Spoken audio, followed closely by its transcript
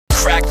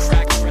Sorry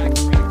I lied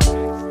to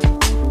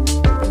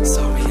you.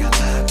 Sorry I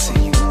lied to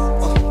you.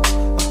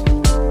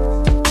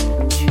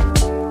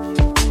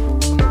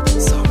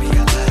 Sorry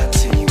I lied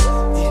to you.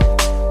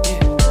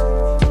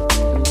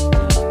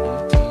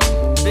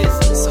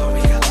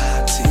 Sorry I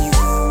lied to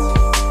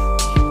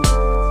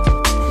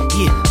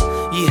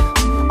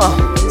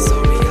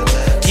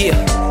you.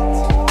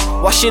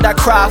 Why should I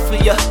cry for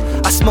ya?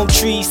 I smoke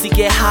trees to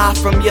get high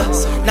from ya,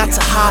 not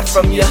to hide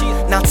from ya.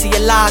 Now to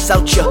your lies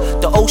out ya.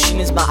 The ocean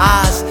is my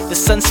eyes, the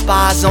sun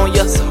spies on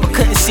ya. But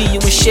couldn't see you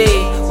in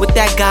shade with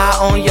that guy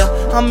on ya.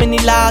 How many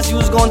lies you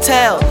was gonna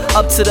tell?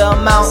 Up to the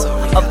amount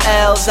of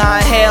L's I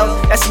inhale.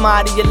 That's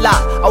mighty a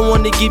lot. I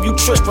wanna give you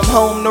trips from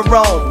home to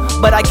Rome,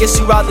 but I guess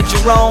you rather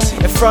Jerome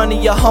in front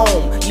of your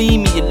home.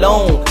 Leave me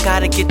alone.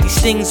 Gotta get these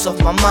things off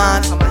my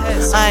mind.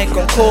 I ain't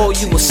gon' call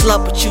you a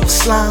slut, but you a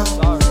slime.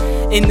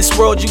 In this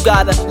world you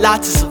got a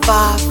lot to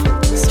survive.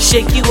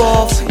 Shake you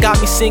off, got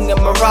me singing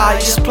Mariah,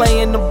 just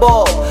playing the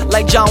ball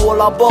like John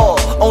Wall, I ball.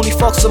 Only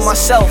fucks with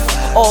myself,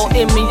 all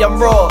in me I'm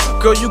raw.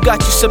 Girl, you got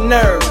you some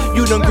nerve,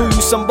 you done grew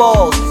you some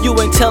balls. You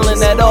ain't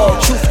telling at all,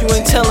 truth you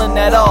ain't telling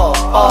at all.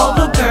 All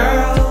the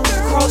girls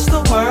across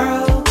the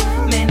world,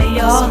 man, they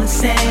all the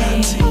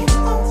same.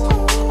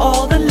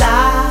 All the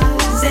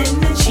lies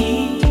and the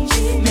cheats,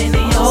 man,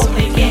 they all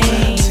play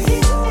games.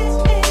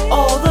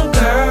 All the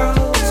girls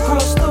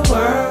across the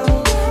world,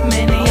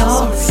 man, they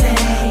all the same.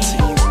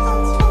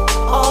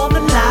 All the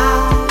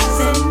lies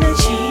and the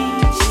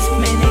cheats,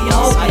 man, they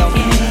all play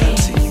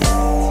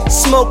games.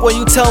 Smoke when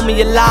you tell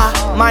me a lie,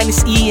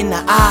 minus E in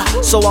the eye.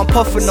 So I'm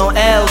puffing on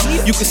L's,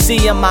 you can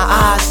see in my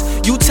eyes.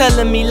 You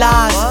telling me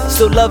lies,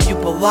 still love you,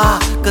 but why?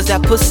 Cause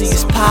that pussy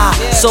is pie,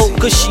 so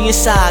gushy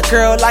inside.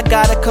 Girl, I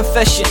got a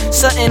confession,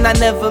 something I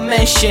never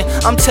mentioned.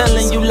 I'm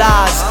telling you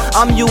lies,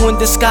 I'm you in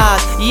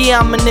disguise. Yeah,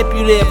 I'm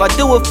manipulative, I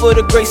do it for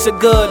the grace of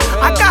good.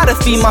 I gotta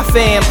feed my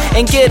fam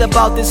and get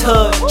about this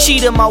hood.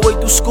 Cheated my way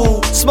through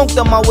school, smoked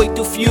on my way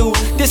through few.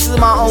 This is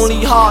my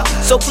only heart,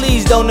 so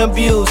please don't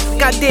abuse.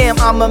 Goddamn,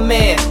 I'm a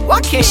man,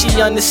 why can't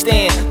she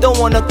understand? Don't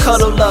wanna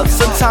cuddle up,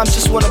 sometimes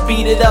just wanna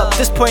beat it up.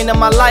 This point in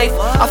my life,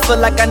 I feel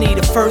like I need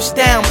a first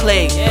down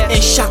play.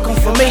 In shotgun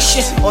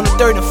formation on the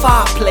 3rd and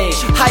 5 play.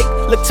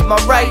 Hike, look to my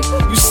right,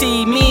 you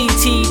see me,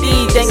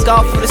 TD. Thank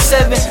God for the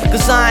 7,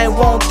 cause I ain't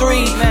want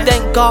 3.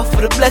 Thank God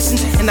for the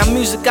blessings and the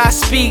music I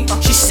speak.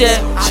 She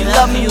said she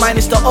love me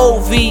minus the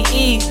OVE.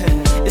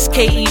 It's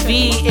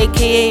KEV,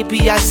 aka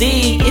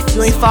BBizzy. If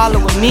you ain't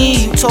following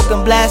me, you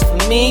talking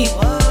blasphemy.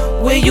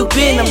 Where you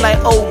been? I'm like,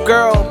 oh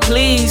girl,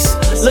 please.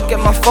 Look at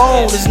my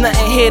phone, there's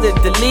nothing here to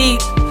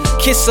delete.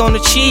 Kiss on the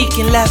cheek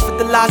and laugh at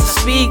the lies I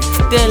speak.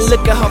 Then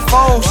look at her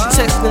phone, she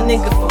text the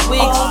nigga for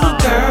weeks. All the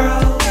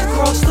girls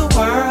across the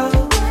world,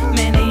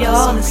 man, they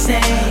all the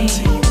same.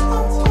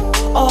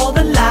 All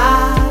the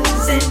lies